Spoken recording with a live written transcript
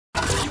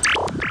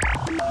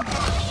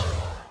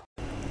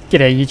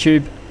G'day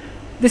YouTube.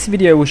 This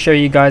video will show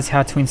you guys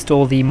how to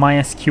install the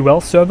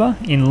MySQL server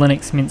in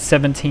Linux Mint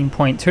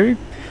 17.2.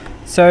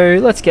 So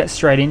let's get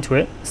straight into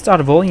it.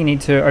 Start of all, you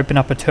need to open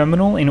up a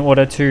terminal in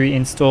order to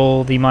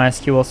install the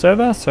MySQL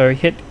server. So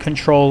hit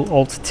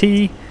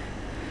Ctrl-Alt-T,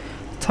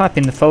 type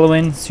in the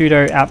following: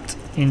 sudo apt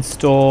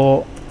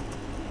install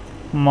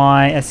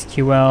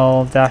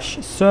mysql-server,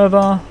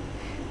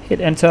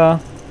 hit enter,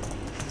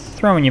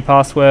 throw in your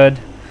password,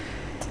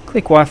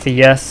 click Y for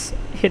yes,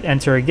 hit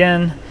enter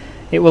again.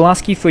 It will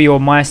ask you for your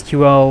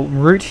MySQL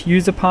root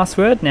user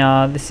password.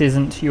 Now this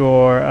isn't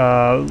your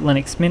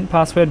Linux Mint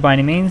password by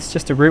any means,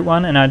 just a root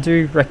one, and I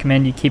do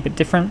recommend you keep it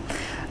different.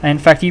 In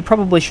fact, you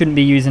probably shouldn't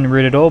be using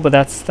root at all, but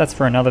that's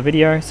for another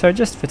video. So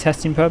just for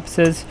testing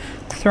purposes,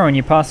 throw in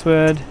your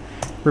password,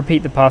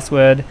 repeat the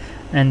password,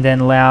 and then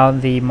allow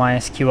the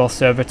MySQL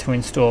server to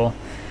install.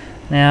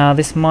 Now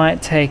this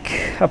might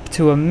take up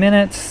to a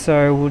minute,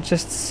 so we'll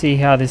just see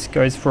how this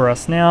goes for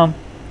us now.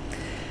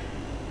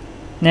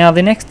 Now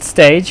the next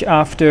stage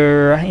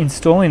after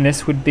installing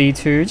this would be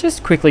to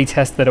just quickly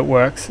test that it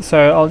works.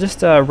 So I'll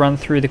just run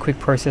through the quick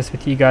process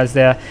with you guys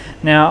there.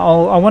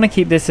 Now I want to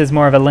keep this as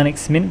more of a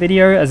Linux Mint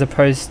video as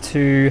opposed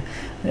to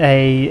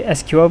a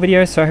SQL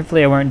video, so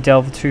hopefully I won't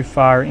delve too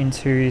far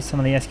into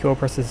some of the SQL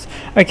processes.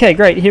 Okay,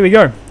 great, here we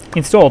go.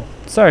 Installed.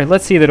 So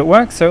let's see that it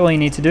works. So all you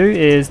need to do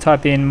is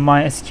type in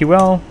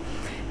MySQL,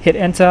 hit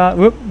enter.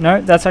 Whoop,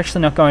 no, that's actually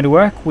not going to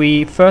work.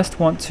 We first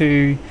want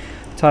to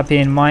type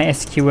in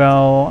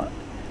MySQL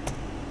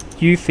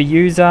U for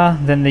user,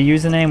 then the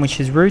username, which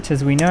is root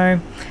as we know,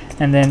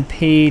 and then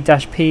P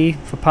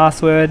for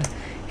password.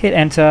 Hit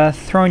enter,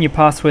 throw in your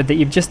password that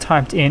you've just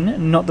typed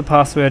in, not the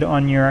password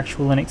on your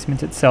actual Linux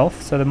Mint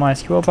itself, so the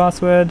MySQL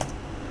password,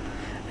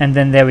 and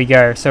then there we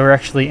go, so we're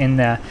actually in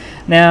there.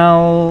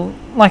 Now,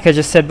 like I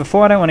just said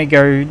before, I don't want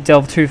to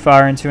delve too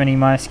far into any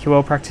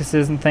MySQL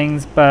practices and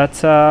things,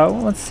 but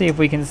let's see if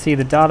we can see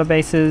the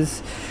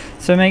databases.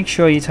 So make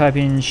sure you type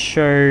in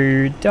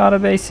show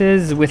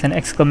databases with an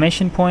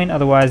exclamation point,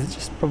 otherwise it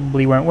just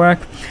probably won't work.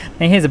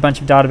 Now here's a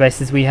bunch of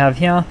databases we have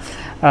here.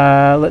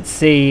 Let's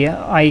see,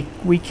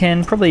 we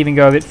can probably even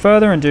go a bit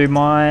further and do use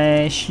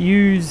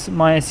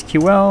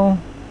MySQL,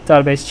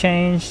 database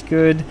changed,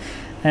 good.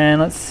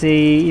 And let's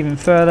see even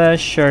further,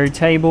 show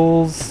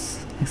tables,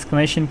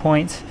 exclamation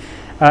point,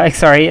 not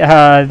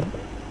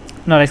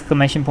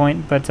exclamation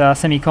point, but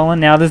semicolon.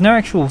 Now there's no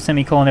actual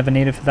semicolon ever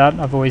needed for that,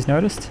 I've always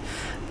noticed,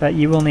 but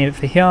you will need it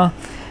for here.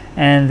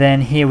 And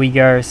then here we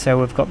go, so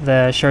we've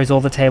got shows all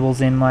the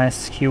tables in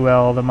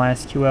MySQL, the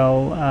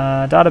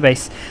MySQL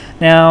database.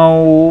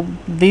 Now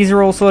these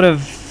are all sort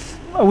of,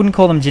 I wouldn't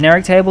call them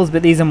generic tables,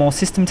 but these are more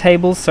system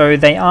tables, so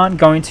they aren't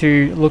going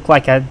to look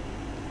like a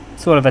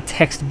sort of a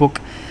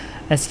textbook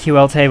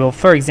SQL table.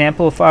 For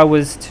example, if I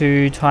was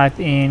to type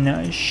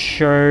in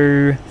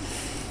show,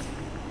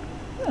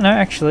 no,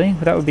 actually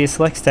that would be a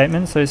select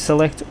statement, so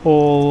select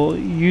all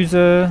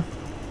user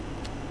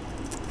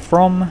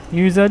from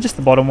user, just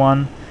the bottom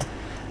one,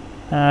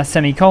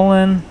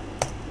 semicolon,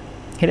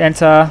 hit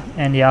enter,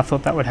 and yeah, I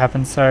thought that would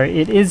happen. So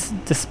it is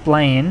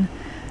displaying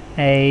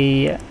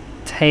a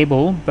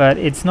table, but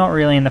it's not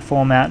really in the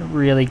format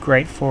really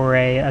great for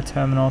a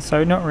terminal,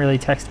 so not really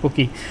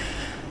textbooky.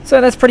 So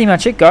that's pretty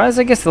much it, guys.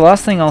 I guess the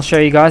last thing I'll show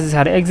you guys is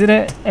how to exit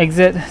it.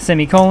 Exit,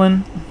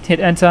 semicolon, hit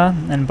enter,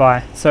 and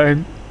bye.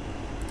 So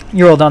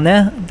you're all done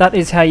there. That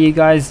is how you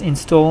guys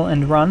install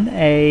and run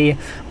a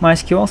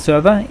MySQL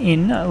server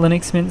in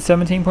Linux Mint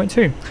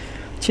 17.2.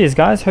 Cheers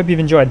guys, hope you've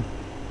enjoyed.